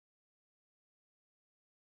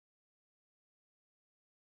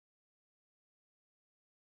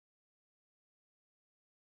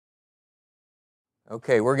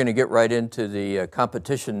Okay, we're going to get right into the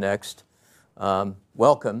competition next.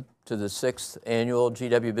 Welcome to the 6th Annual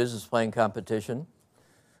GW Business Plan Competition.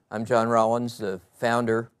 I'm John Rollins, the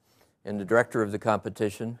founder and the director of the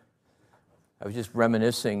competition. I was just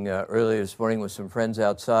reminiscing earlier this morning with some friends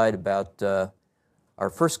outside about our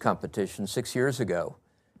first competition 6 years ago.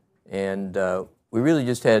 And we really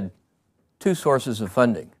just had two sources of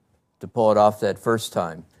funding to pull it off that first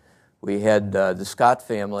time. We had the Scott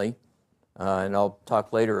family, and I'll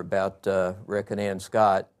talk later about Rick and Ann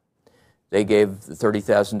Scott. They gave the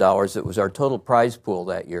 $30,000 that was our total prize pool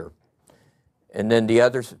that year. And then the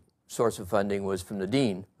other source of funding was from the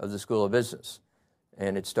dean of the School of Business.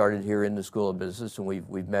 And it started here in the School of Business, and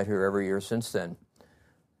we've met here every year since then.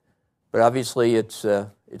 But obviously it's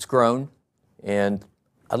grown, and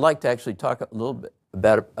I'd like to actually talk a little bit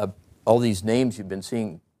about all these names you've been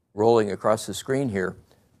seeing rolling across the screen here,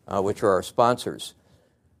 which are our sponsors.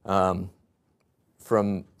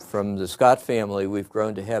 From the Scott family, we've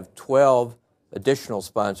grown to have 12 additional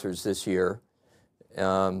sponsors this year,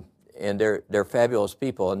 and they're fabulous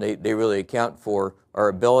people, and they really account for our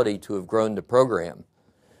ability to have grown the program.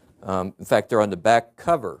 In fact, they're on the back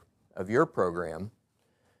cover of your program,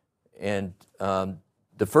 and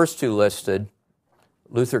the first two listed,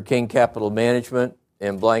 Luther King Capital Management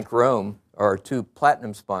and Blank Rome, are our two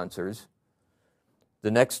platinum sponsors. The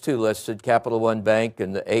next two listed, Capital One Bank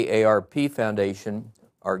and the AARP Foundation,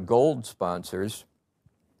 are gold sponsors.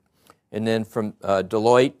 And then from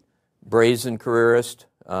Deloitte, Brazen Careerist,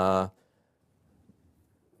 WeWork,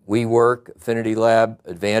 Affinity Lab,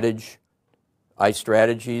 Advantage,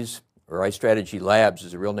 iStrategies, or iStrategy Labs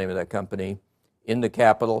is the real name of that company, In the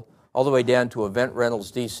Capital, all the way down to Event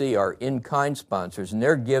Rentals DC, are in-kind sponsors, and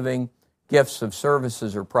they're giving gifts of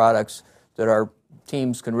services or products that our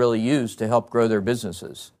teams can really use to help grow their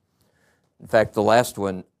businesses. In fact, the last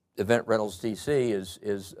one, Event Rentals DC,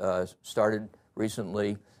 is started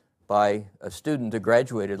recently by a student who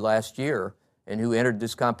graduated last year and who entered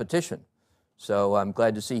this competition. So I'm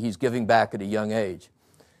glad to see he's giving back at a young age.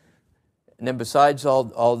 And then besides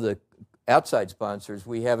all the outside sponsors,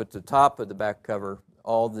 we have at the top of the back cover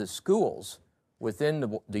all the schools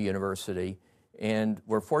within the university, and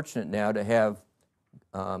we're fortunate now to have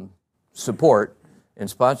support and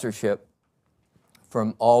sponsorship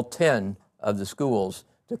from all 10 of the schools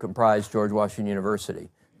that comprise George Washington University.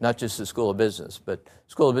 Not just the School of Business, but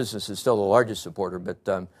School of Business is still the largest supporter,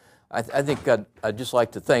 but I think I'd just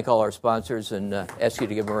like to thank all our sponsors and ask you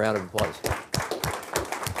to give them a round of applause.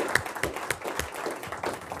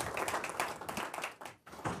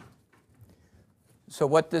 So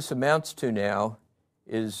what this amounts to now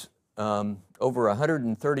is over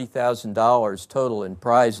 $130,000 total in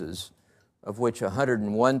prizes, of which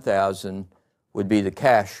 $101,000 would be the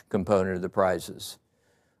cash component of the prizes.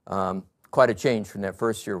 Quite a change from that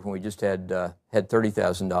first year when we just had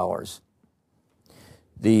 $30,000.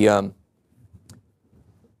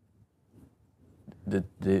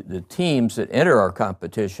 The teams that enter our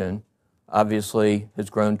competition obviously has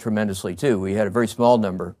grown tremendously too. We had a very small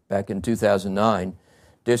number back in 2009.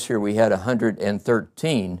 This year we had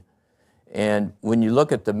 113. And when you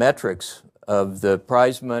look at the metrics of the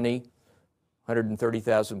prize money,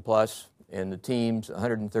 130,000 plus, and the teams,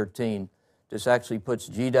 113, this actually puts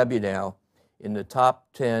GW now in the top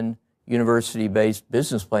 10 university-based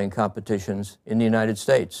business plan competitions in the United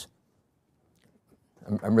States.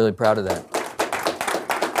 I'm really proud of that.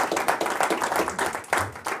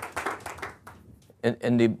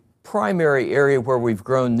 And the primary area where we've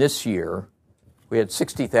grown this year, we had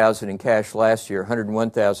 60,000 in cash last year,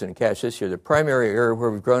 101,000 in cash this year. The primary area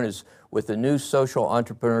where we've grown is with the new social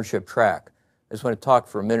entrepreneurship track. I just want to talk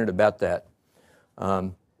for a minute about that.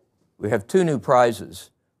 We have two new prizes.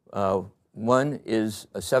 One is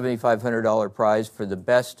a $7,500 prize for the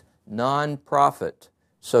best nonprofit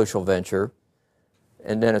social venture,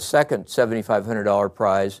 and then a second $7,500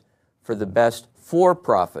 prize for the best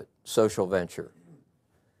for-profit social venture.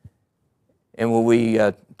 And when we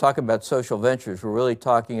talk about social ventures, we're really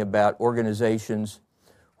talking about organizations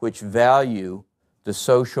which value the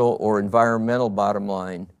social or environmental bottom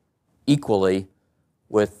line equally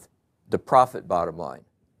with the profit bottom line.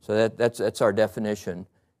 So that's our definition.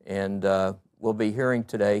 And we'll be hearing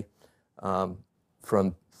today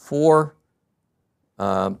from 4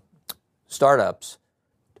 startups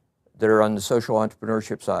that are on the social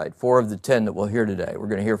entrepreneurship side, 4 of the 10 that we'll hear today. We're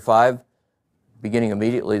going to hear 5 beginning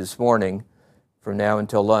immediately this morning from now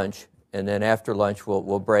until lunch. And then after lunch,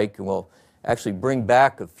 we'll break and we'll actually bring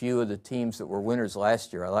back a few of the teams that were winners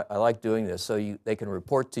last year. I like doing this so they can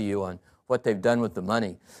report to you on what they've done with the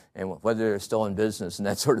money and whether they're still in business and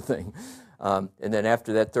that sort of thing. And then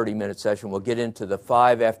after that 30-minute session, we'll get into the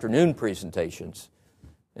 5 afternoon presentations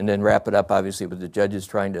and then wrap it up, obviously, with the judges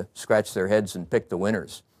trying to scratch their heads and pick the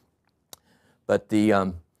winners. But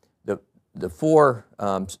the 4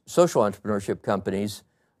 social entrepreneurship companies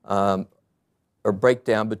are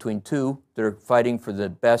breakdown between 2 that are fighting for the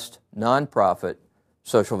best nonprofit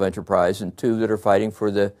social venture prize and 2 that are fighting for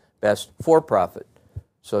the best for-profit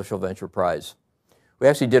social venture prize. We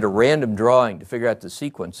actually did a random drawing to figure out the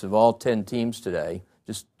sequence of all 10 teams today,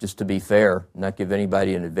 just to be fair, not give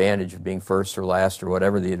anybody an advantage of being first or last or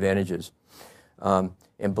whatever the advantage is.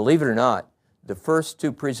 And believe it or not, the first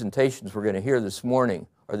 2 presentations we're going to hear this morning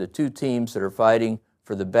are the 2 teams that are fighting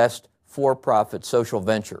for the best for-profit social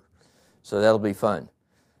venture. So that'll be fun.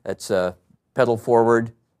 That's Pedal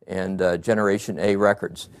Forward and Generation A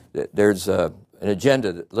Records. There's an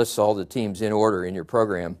agenda that lists all the teams in order in your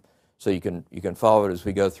program, so you can follow it as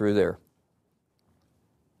we go through there.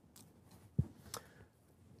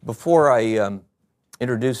 Before I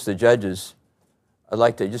introduce the judges, I'd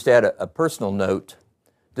like to just add a personal note.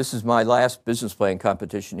 This is my last business plan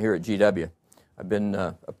competition here at GW. I've been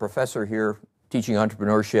a professor here teaching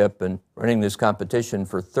entrepreneurship and running this competition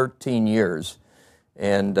for 13 years.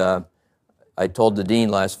 And I told the dean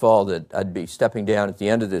last fall that I'd be stepping down at the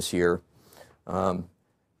end of this year.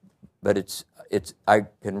 But I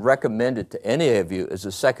can recommend it to any of you as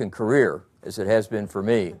a second career, as it has been for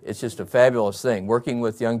me. It's just a fabulous thing, working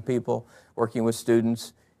with young people, working with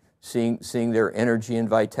students, seeing their energy and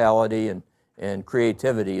vitality and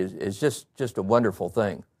creativity is just a wonderful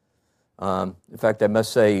thing. In fact, I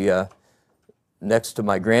must say, next to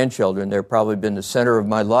my grandchildren, they've probably been the center of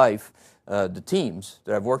my life. The teams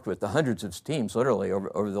that I've worked with, the hundreds of teams literally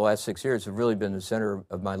over the last 6 years have really been the center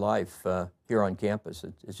of my life here on campus.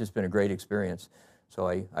 It's just been a great experience. So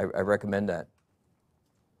I recommend that.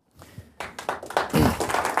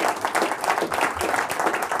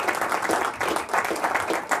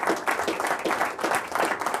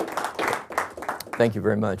 Thank you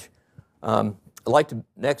very much. I'd like to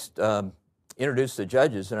next introduce the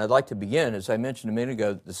judges, and I'd like to begin, as I mentioned a minute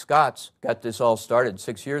ago, the Scotts got this all started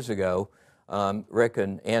 6 years ago, Rick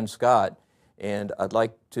and Ann Scott, and I'd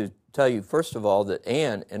like to tell you, first of all, that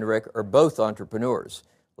Ann and Rick are both entrepreneurs.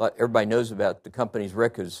 Everybody knows about the companies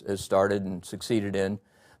Rick has started and succeeded in,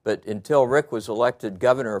 but until Rick was elected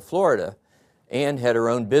governor of Florida, Ann had her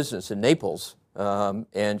own business in Naples,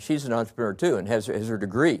 and she's an entrepreneur too and has her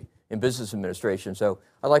degree in business administration. So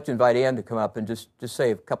I'd like to invite Ann to come up and just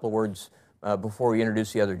say a couple of words before we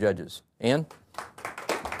introduce the other judges. Ann?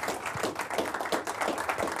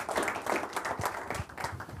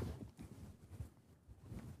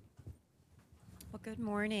 Well, good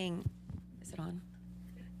morning. Is it on?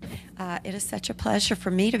 It is such a pleasure for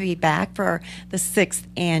me to be back for the 6th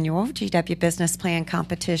annual GW Business Plan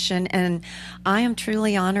Competition, and I am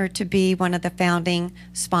truly honored to be one of the founding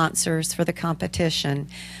sponsors for the competition.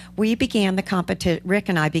 We began the competition, Rick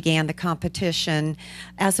and I began the competition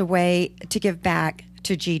as a way to give back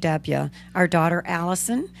to GW. Our daughter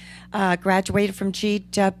Allison graduated from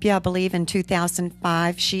GW, I believe, in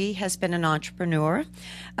 2005. She has been an entrepreneur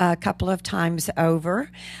a couple of times over.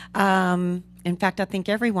 In fact, I think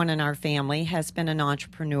everyone in our family has been an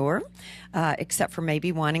entrepreneur, except for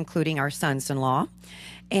maybe one, including our sons-in-law.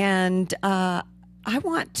 And I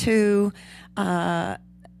want to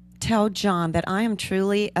tell John that I am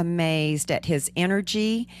truly amazed at his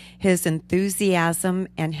energy, his enthusiasm,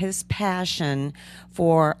 and his passion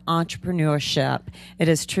for entrepreneurship. It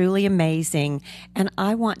is truly amazing. And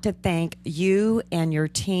I want to thank you and your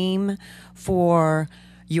team for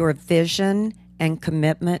your vision and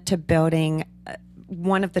commitment to building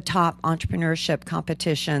one of the top entrepreneurship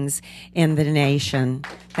competitions in the nation.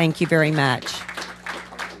 Thank you very much.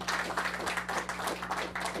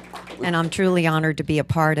 And I'm truly honored to be a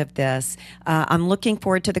part of this. I'm looking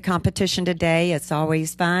forward to the competition today. It's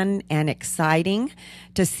always fun and exciting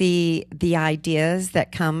to see the ideas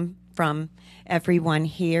that come from everyone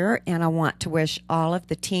here. And I want to wish all of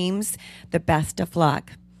the teams the best of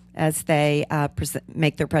luck as they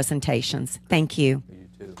make their presentations. Thank you. You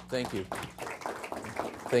too. Thank you.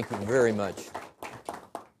 Thank you very much.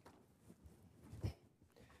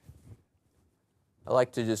 I'd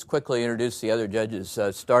like to just quickly introduce the other judges,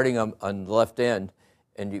 starting on the left end,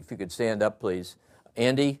 and if you could stand up, please.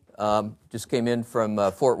 Andy just came in from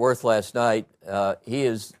Fort Worth last night. He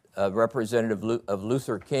is a representative of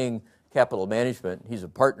Luther King Capital Management. He's a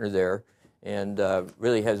partner there and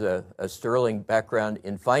really has a sterling background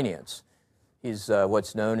in finance. He's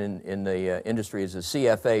what's known in the industry as a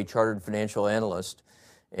CFA, Chartered Financial Analyst,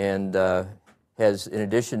 and has, in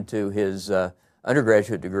addition to his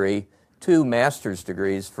undergraduate degree, 2 master's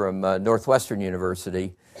degrees from Northwestern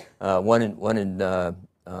University, one in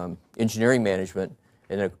engineering management,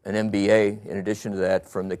 and an MBA in addition to that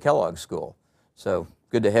from the Kellogg School. So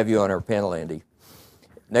good to have you on our panel, Andy.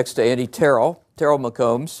 Next to Andy, Terrell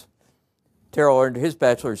McCombs. Terrell earned his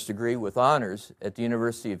bachelor's degree with honors at the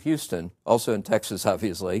University of Houston, also in Texas,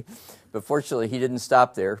 obviously. But fortunately, he didn't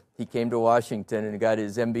stop there. He came to Washington and got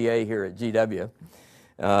his MBA here at GW.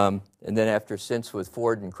 And then after stints with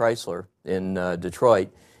Ford and Chrysler in Detroit,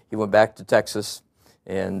 he went back to Texas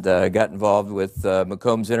and got involved with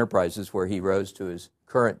McCombs Enterprises, where he rose to his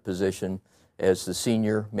current position as the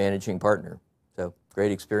senior managing partner. So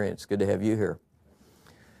great experience. Good to have you here.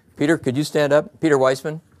 Peter, could you stand up? Peter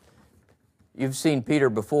Weissman. You've seen Peter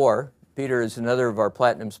before. Peter is another of our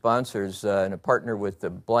platinum sponsors and a partner with the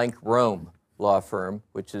Blank Rome law firm,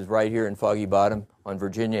 which is right here in Foggy Bottom on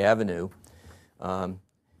Virginia Avenue.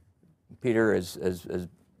 Peter has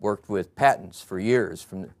worked with patents for years,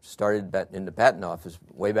 started in the patent office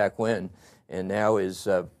way back when, and now is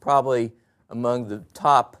probably among the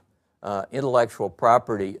top intellectual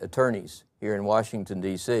property attorneys here in Washington,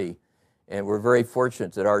 D.C. And we're very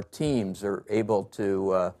fortunate that our teams are able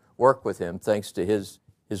to work with him, thanks to his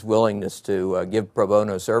willingness to give pro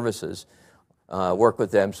bono services, work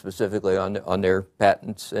with them specifically on their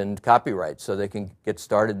patents and copyrights so they can get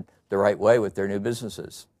started the right way with their new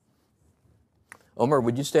businesses. Omer,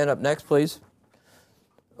 would you stand up next, please?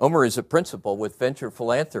 Omer is a principal with Venture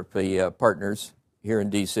Philanthropy Partners here in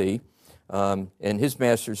D.C., and his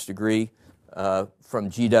master's degree from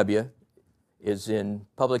GW is in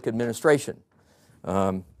public administration.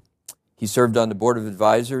 He served on the board of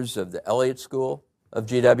advisors of the Elliott School of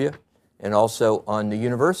GW and also on the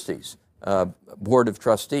university's board of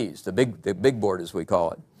trustees, the big board as we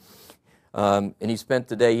call it. And he spent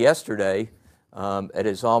the day yesterday at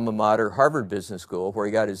his alma mater, Harvard Business School, where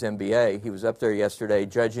he got his MBA. He was up there yesterday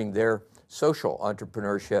judging their social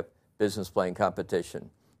entrepreneurship business plan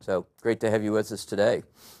competition. So great to have you with us today.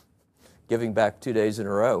 Giving back 2 days in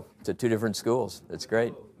a row to 2 different schools. That's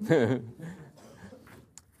great.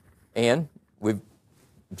 Ann, we've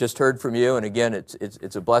just heard from you, and again,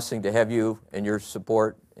 it's a blessing to have you and your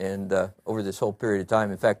support and over this whole period of time.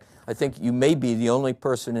 In fact, I think you may be the only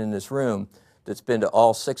person in this room that's been to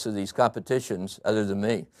all 6 of these competitions other than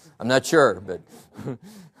me. I'm not sure, but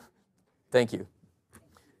thank you.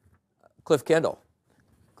 Cliff Kendall.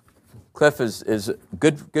 Cliff is a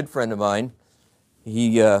good friend of mine.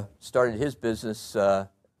 He started his business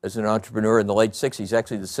as an entrepreneur in the late 60s,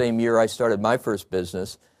 actually the same year I started my first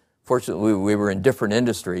business. Fortunately, we were in different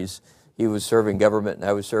industries. He was serving government and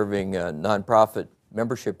I was serving nonprofit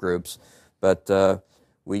membership groups, but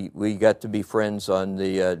we got to be friends on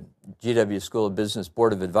the GW School of Business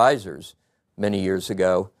Board of Advisors many years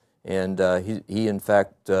ago, and he in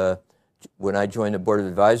fact, when I joined the Board of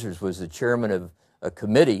Advisors, was the chairman of a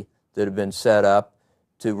committee that had been set up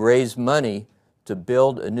to raise money to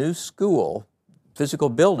build a new school, physical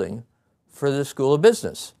building, for the School of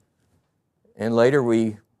Business. And later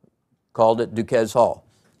we called it Duquesne Hall.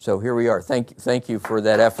 So here we are. Thank you for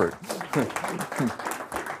that effort.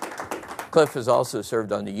 Cliff has also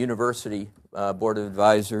served on the University Board of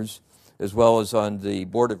Advisors, as well as on the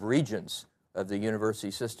Board of Regents of the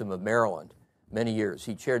University System of Maryland. Many years.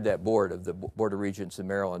 He chaired that board of the Board of Regents in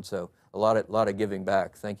Maryland, so a lot of giving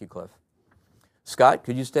back. Thank you, Cliff. Scott,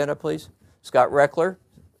 could you stand up, please? Scott Reckler.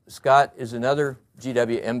 Scott is another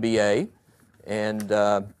GW MBA,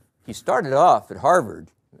 and he started off at Harvard,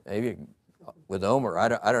 maybe with Omer.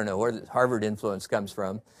 I don't know where the Harvard influence comes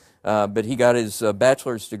from, but he got his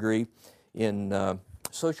bachelor's degree in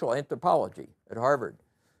social anthropology at Harvard,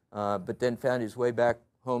 but then found his way back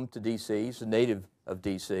home to D.C. He's a native of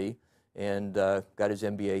D.C., and got his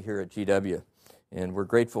MBA here at GW. And we're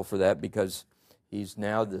grateful for that because he's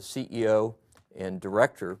now the CEO and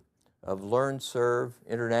director of LearnServe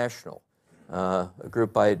International, a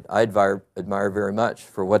group I admire very much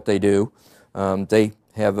for what they do. They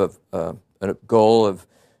have a goal of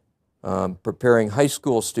preparing high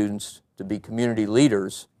school students to be community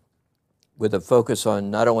leaders with a focus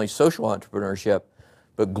on not only social entrepreneurship,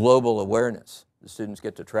 but global awareness. The students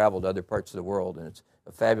get to travel to other parts of the world, and it's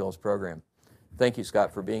a fabulous program. Thank you,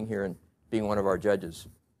 Scott, for being here and being one of our judges.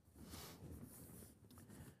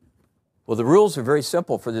 Well, the rules are very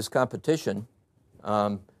simple for this competition.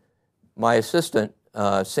 My assistant,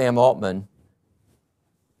 Sam Altman,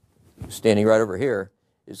 standing right over here,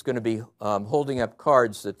 is going to be holding up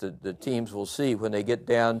cards that the teams will see when they get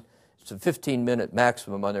down. It's a 15-minute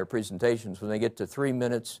maximum on their presentations. When they get to 3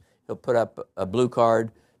 minutes, he'll put up a blue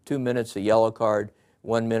card, 2 minutes a yellow card,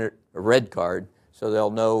 1 minute a red card, so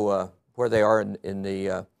they'll know where they are in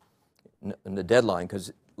in the deadline,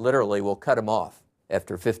 because literally we'll cut them off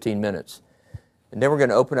after 15 minutes. And then we're going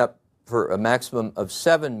to open up for a maximum of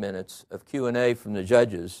 7 minutes of Q&A from the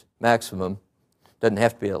judges, maximum. Doesn't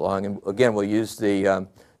have to be that long. And again, we'll use the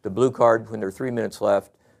blue card when there are 3 minutes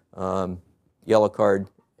left, yellow card,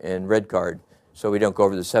 and red card, so we don't go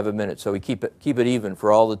over the 7 minutes. So we keep it even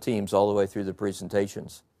for all the teams all the way through the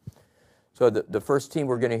presentations. So the first team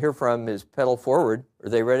we're going to hear from is Pedal Forward. Are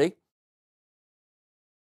they ready?